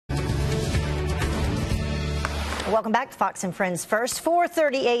Welcome back to Fox and Friends First,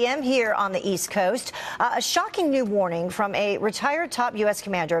 4:30 a.m. here on the East Coast. A shocking new warning from a retired top U.S.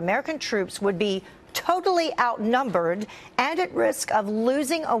 commander. American troops would be totally outnumbered and at risk of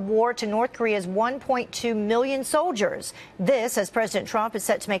losing a war to North Korea's 1.2 million soldiers. This, as President Trump is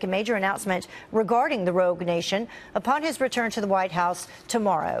set to make a major announcement regarding the rogue nation upon his return to the White House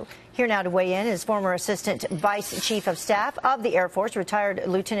tomorrow. Here now to weigh in is former Assistant Vice Chief of Staff of the Air Force, retired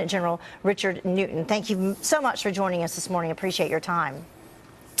Lieutenant General Richard Newton. Thank you so much for joining us this morning. Appreciate your time.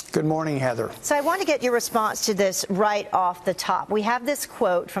 Good morning, Heather. So I want to get your response to this right off the top. We have this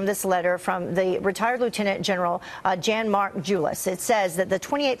quote from this letter from the retired Lieutenant General Jan-Marc Julis. It says that the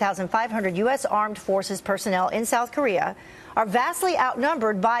 28,500 U.S. Armed Forces personnel in South Korea are vastly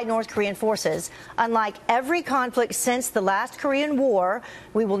outnumbered by North Korean forces. Unlike every conflict since the last Korean War,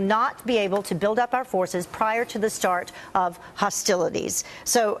 we will not be able to build up our forces prior to the start of hostilities.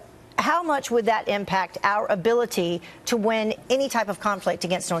 So how much would that impact our ability to win any type of conflict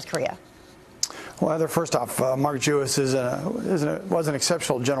against North Korea? Well, Heather, first off, Mark Julis was an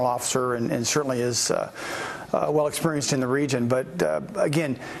exceptional general officer and certainly is well experienced in the region. But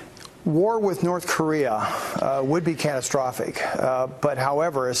again, war with North Korea would be catastrophic. But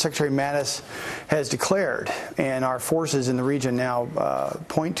however, as Secretary Mattis has declared, and our forces in the region now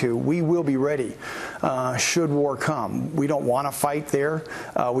point to, we will be ready should war come. We don't want to fight there.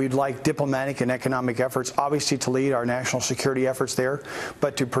 We'd like diplomatic and economic efforts, obviously, to lead our national security efforts there.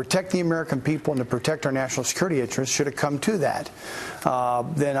 But to protect the American people and to protect our national security interests, should it come to that,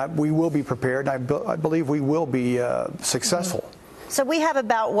 then we will be prepared. I believe we will be successful. So we have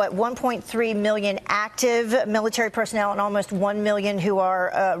about, 1.3 million active military personnel and almost 1 million who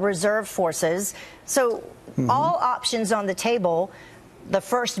are reserve forces. So all options on the table, the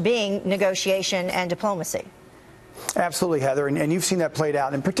first being negotiation and diplomacy. Absolutely, Heather, and you've seen that played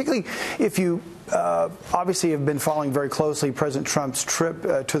out. And particularly if you obviously have been following very closely President Trump's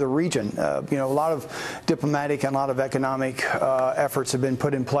trip to the region. A lot of diplomatic and a lot of economic efforts have been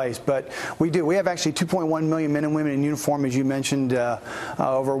put in place. But we have actually 2.1 million men and women in uniform, as you mentioned,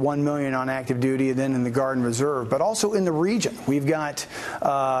 over 1 million on active duty, and then in the Guard and Reserve. But also in the region, we've got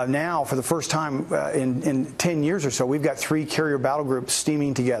now, for the first time in 10 years or so, we've got 3 carrier battle groups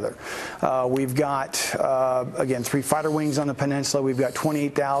steaming together. We've got, again, 3 fighter wings on the peninsula. We've got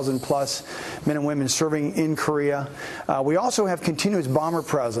 28,000 plus men and women serving in Korea. We also have continuous bomber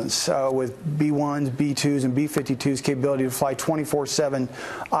presence with B-1s, B-2s, and B-52s capability to fly 24/7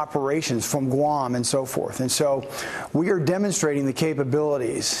 operations from Guam and so forth. And so we are demonstrating the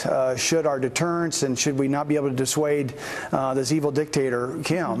capabilities should our deterrence and should we not be able to dissuade this evil dictator,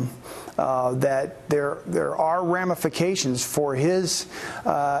 Kim, that there are ramifications for his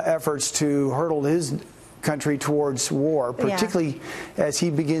efforts to hurdle his country towards war, particularly as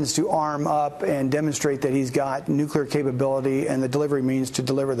he begins to arm up and demonstrate that he's got nuclear capability and the delivery means to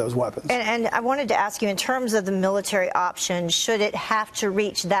deliver those weapons. And I wanted to ask you, in terms of the military option, should it have to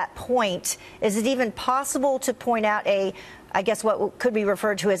reach that point, is it even possible to point out I guess what could be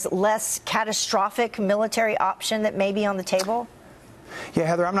referred to as less catastrophic military option that may be on the table? Yeah,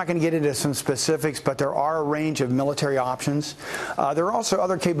 Heather, I'm not going to get into some specifics, but there are a range of military options. There are also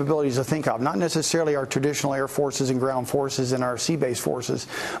other capabilities to think of, not necessarily our traditional air forces and ground forces and our sea-based forces,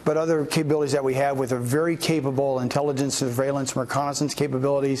 but other capabilities that we have with a very capable intelligence, surveillance, and reconnaissance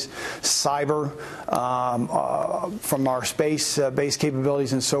capabilities, cyber, from our space-based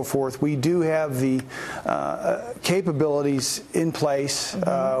capabilities and so forth. We do have the capabilities in place.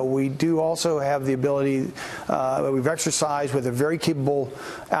 We do also have the ability we've exercised with a very capable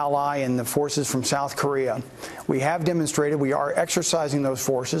ally in the forces from South Korea. We have demonstrated we are exercising those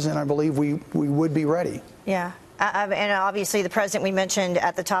forces, and I believe we would be ready. Yeah. And obviously the president, we mentioned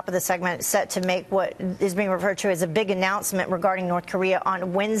at the top of the segment, set to make what is being referred to as a big announcement regarding North Korea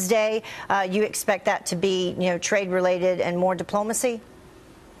on Wednesday. You expect that to be, trade-related and more diplomacy?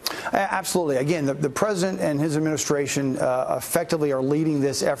 Absolutely. Again, the president and his administration effectively are leading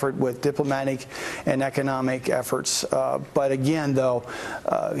this effort with diplomatic and economic efforts. But again, though,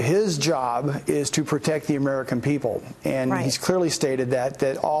 his job is to protect the American people. And he's clearly stated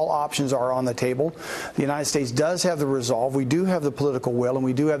that all options are on the table. The United States does have the resolve. We do have the political will, and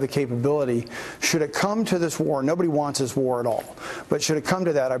we do have the capability. Should it come to this war, nobody wants this war at all. But should it come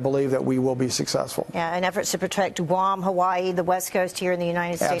to that, I believe that we will be successful. Yeah, and efforts to protect Guam, Hawaii, the West Coast here in the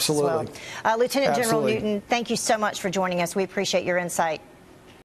United States. Absolutely. As well. Lieutenant General Newton, thank you so much for joining us. We appreciate your insight.